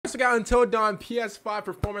next we got Until Dawn PS5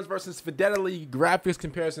 performance versus Fidelity Graphics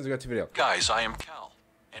Comparisons. We got two videos. Guys, I am Cal,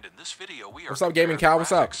 and in this video we are What's up, Gaming Cal?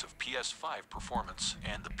 What's up? of PS5 performance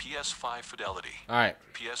and the PS5 fidelity. All right.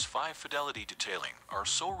 PS5 fidelity detailing are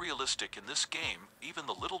so realistic in this game, even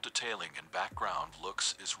the little detailing and background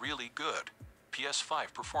looks is really good.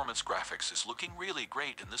 PS5 performance graphics is looking really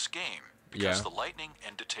great in this game because the lighting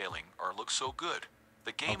and detailing look so good.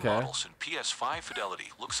 The game models in PS5 fidelity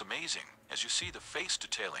looks amazing. As you see, the face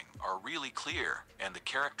detailing are really clear and the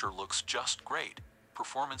character looks just great.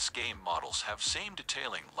 Performance game models have same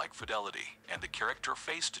detailing like fidelity, and the character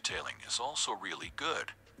face detailing is also really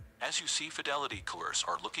good. As you see, fidelity colors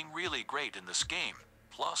are looking really great in this game,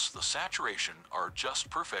 plus the saturation are just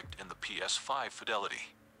perfect in the PS5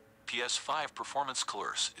 fidelity. PS5 performance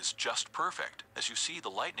colors is just perfect. As you see, the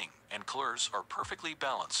lighting and colors are perfectly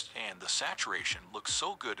balanced and the saturation looks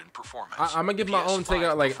so good in performance. I'm gonna give my own take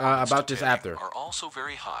out about this after. Are also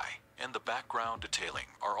very high, and the background detailing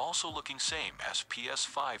are also looking same as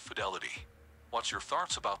PS5 fidelity. What's your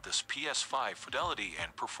thoughts about this PS5 fidelity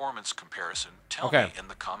and performance comparison? Tell me in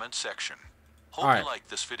the comment section. Hope you like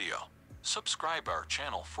this video. Subscribe our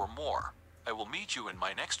channel for more. I will meet you in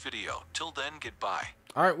my next video. Till then, goodbye.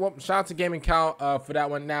 All right, well, shout out to Gaming Cal for that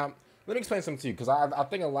one. Now, let me explain something to you, because I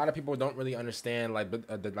think a lot of people don't really understand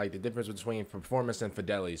the difference between performance and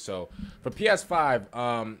fidelity. So for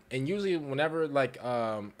PS5, and usually whenever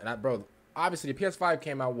bro, obviously the PS5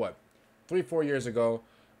 came out what 3-4 years ago,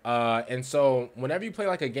 and so whenever you play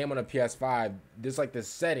like a game on a PS5, there's like this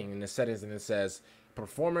setting in the settings, and it says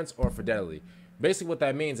performance or fidelity. Basically, what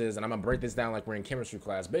that means is, and I'm gonna break this down like we're in chemistry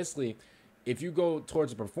class. Basically, if you go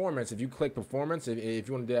towards the performance, if you click performance, if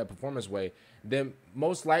you want to do that performance way, then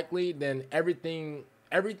most likely, then everything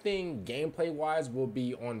gameplay wise will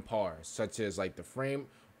be on par, such as like the frame,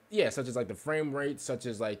 such as like the frame rate, such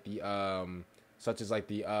as like the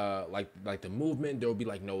like the movement. There will be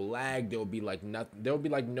like no lag. There will be like nothing. There will be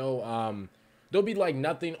like no there'll be like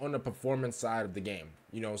nothing on the performance side of the game.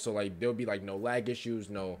 You know, so like there'll be like no lag issues,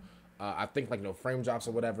 no. I think like no frame drops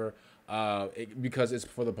or whatever, because it's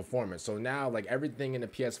for the performance. So now like everything in the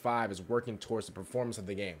PS5 is working towards the performance of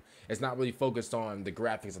the game. It's not really focused on the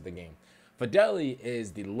graphics of the game. Fidelity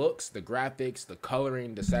is the looks, the graphics, the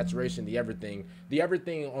coloring, the saturation, the everything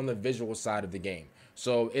on the visual side of the game.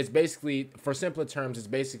 So it's basically, for simpler terms, it's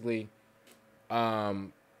basically the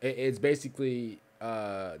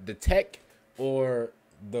tech or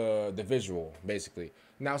the visual, basically.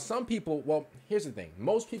 Now, some people, well, here's the thing.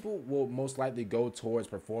 Most people will most likely go towards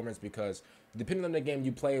performance because depending on the game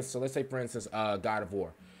you play, so let's say, for instance, God of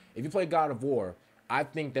War. If you play God of War, I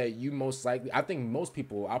think that you most likely, I think most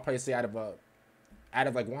people, I'll probably say out of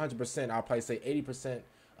like 100%, I'll probably say 80%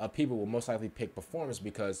 of people will most likely pick performance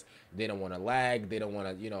because they don't want to lag, they don't want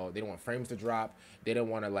to, they don't want frames to drop, they don't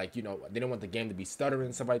want to they don't want the game to be stuttering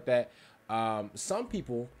and stuff like that. Some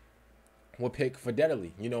people will pick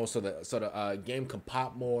fidelity, so the game can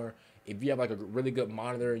pop more. If you have like a really good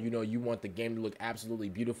monitor, you want the game to look absolutely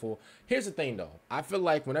beautiful. Here's the thing though, I feel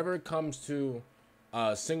like whenever it comes to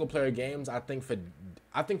single player games, I think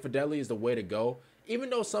fidelity is the way to go. Even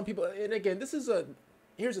though some people, and again,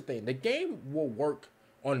 here's the thing, the game will work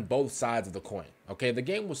on both sides of the coin. Okay, the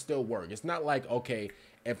game will still work. It's not like, okay,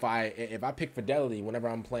 if I pick fidelity whenever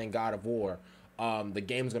I'm playing God of War, the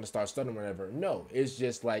game's gonna start stuttering or whatever. No, it's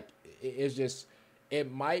just like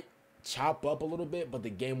it might chop up a little bit, but the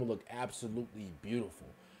game will look absolutely beautiful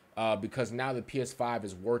because now the PS5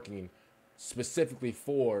 is working specifically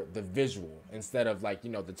for the visual instead of like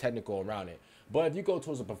the technical around it. But if you go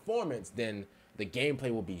towards the performance, then the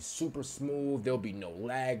gameplay will be super smooth. There'll be no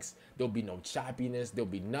lags, there'll be no choppiness, there'll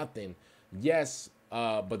be nothing. Yes,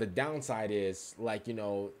 but the downside is like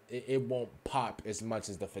it won't pop as much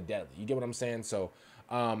as the fidelity. You get what I'm saying? So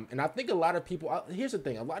and I think a lot of people, here's the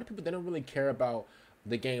thing, a lot of people, they don't really care about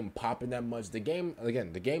the game popping that much. The game,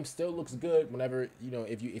 again, the game still looks good whenever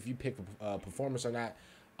if you pick performance or not.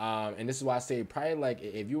 And this is why I say probably like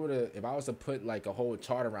if I was to put like a whole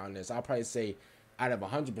chart around this, I'll probably say out of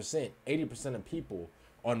 100%, 80% of people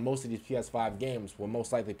on most of these PS5 games will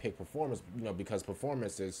most likely pick performance, because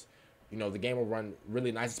performance is, the game will run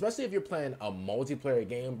really nice, especially if you're playing a multiplayer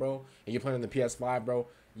game, bro, and you're playing on the PS5, bro.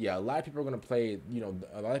 Yeah, a lot of people are going to play,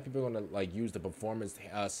 a lot of people are going to like use the performance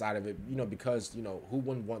side of it, because, who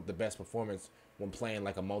wouldn't want the best performance when playing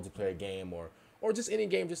like a multiplayer game or just any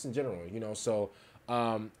game just in general, so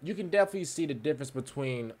you can definitely see the difference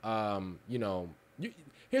between,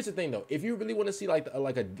 here's the thing though, if you really want to see like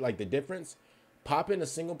the difference, pop in a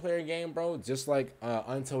single player game, bro, just like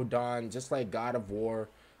Until Dawn, just like God of War,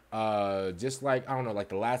 just like, I don't know, like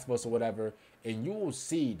The Last of Us or whatever, and you will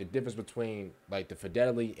see the difference between like the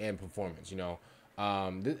fidelity and performance.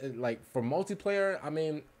 Like for multiplayer, I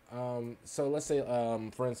mean, so let's say,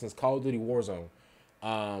 for instance, Call of Duty Warzone.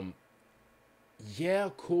 Um, yeah,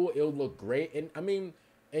 cool. It'll look great, and I mean,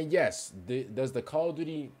 and yes, does the Call of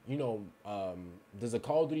Duty, does the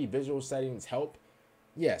Call of Duty visual settings help?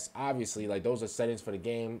 Yes, obviously, like those are settings for the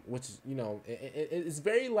game, which it's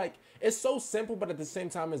very like it's so simple, but at the same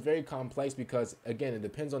time, it's very complex because again, it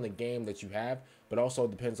depends on the game that you have, but also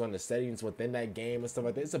depends on the settings within that game and stuff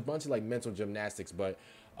like that. It's a bunch of like mental gymnastics, but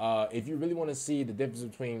if you really want to see the difference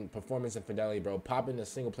between performance and fidelity, bro, pop in a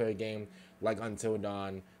single player game like Until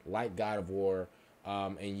Dawn, like God of War,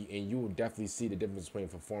 and you will definitely see the difference between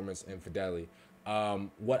performance and fidelity.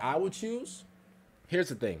 What I would choose, here's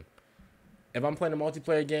the thing. If I'm playing a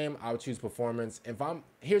multiplayer game, I would choose performance.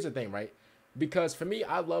 Here's the thing, right? Because for me,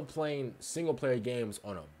 I love playing single player games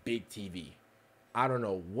on a big TV. I don't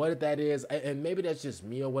know what that is, and maybe that's just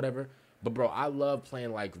me or whatever. But bro, I love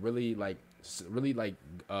playing like really like single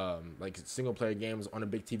player games on a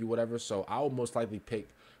big TV, whatever. So I would most likely pick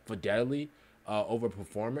fidelity over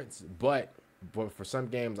performance. But for some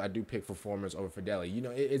games, I do pick performance over fidelity.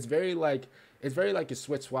 It's very like a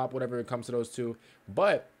switch swap, whatever it comes to those two.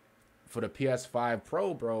 But for the PS5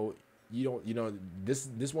 Pro, bro,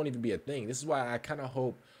 this won't even be a thing. This is why I kind of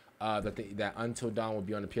hope that Until Dawn will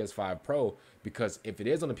be on the PS5 Pro, because if it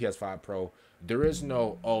is on the PS5 Pro, there is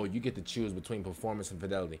no, oh, you get to choose between performance and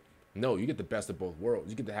fidelity. No, you get the best of both worlds.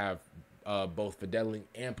 You get to have both fidelity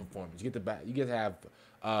and performance. You get to have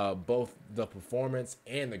both the performance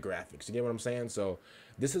and the graphics. You get what I'm saying? So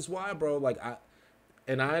this is why, bro,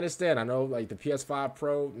 and I understand. I know, like the PS5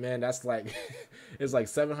 Pro, man, that's like it's like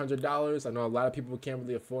 $700. I know a lot of people can't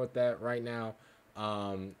really afford that right now.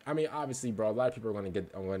 I mean, obviously, bro, a lot of people are going to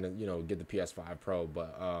get the PS5 Pro,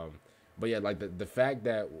 but yeah, like the fact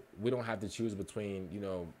that we don't have to choose between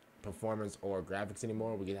performance or graphics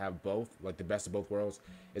anymore. We can have both, like the best of both worlds,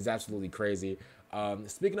 is absolutely crazy.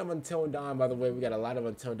 Speaking of Until Dawn, by the way, we got a lot of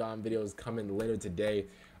Until Dawn videos coming later today.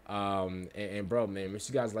 And bro, man, make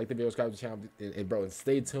sure you guys like the video, subscribe to the channel, and bro, and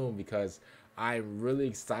stay tuned because I'm really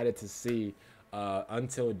excited to see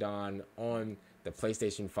Until Dawn on the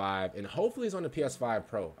PlayStation 5, and hopefully it's on the PS5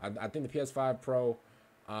 Pro. I think the PS5 Pro,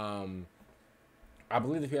 I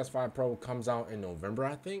believe the PS5 Pro comes out in November,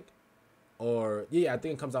 I think. Or yeah, I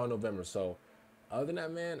think it comes out in November. So other than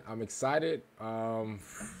that, man, I'm excited. Other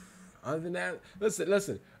than that,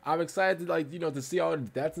 listen, I'm excited to to see all the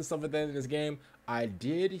deaths and stuff like that in this game. I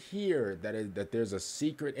did hear that there's a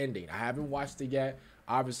secret ending. I haven't watched it yet.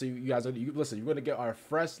 Obviously, you guys listen. You're gonna get our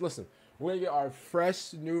we're gonna get our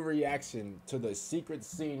fresh new reaction to the secret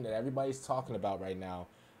scene that everybody's talking about right now,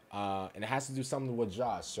 and it has to do something with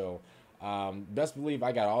Josh. So, best believe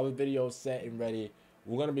I got all the videos set and ready.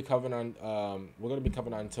 We're gonna be covering on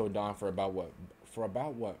Until Dawn for about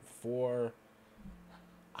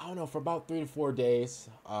 3 to 4 days.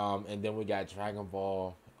 And then we got Dragon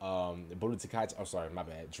Ball,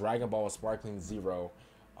 Dragon Ball Sparkling Zero,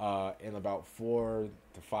 in about 4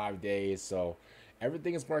 to 5 days. So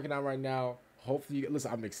everything is working out right now. Hopefully,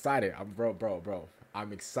 listen, I'm excited. Bro.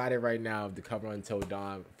 I'm excited right now to cover Until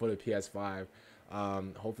Dawn for the PS5.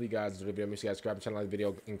 Hopefully you guys enjoyed the video. Make sure you guys subscribe to the channel, like the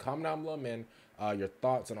video, and comment down below, man, your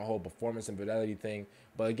thoughts on the whole performance and fidelity thing.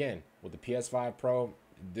 But again, with the PS5 Pro,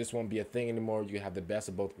 this won't be a thing anymore. You have the best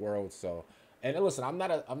of both worlds. So, and listen, I'm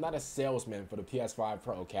not a salesman for the PS5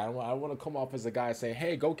 Pro. Okay, I don't want to come off as a guy saying,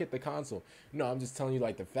 hey, go get the console. No, I'm just telling you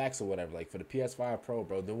like the facts or whatever. Like for the PS5 Pro,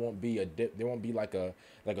 bro, there won't be like a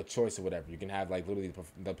choice or whatever. You can have like literally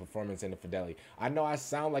the performance and the fidelity. I know I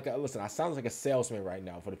sound like I sound like a salesman right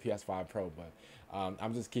now for the PS5 Pro, but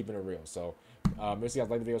I'm just keeping it real. So make sure you guys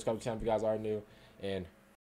like the video, subscribe to the channel if you guys are new, and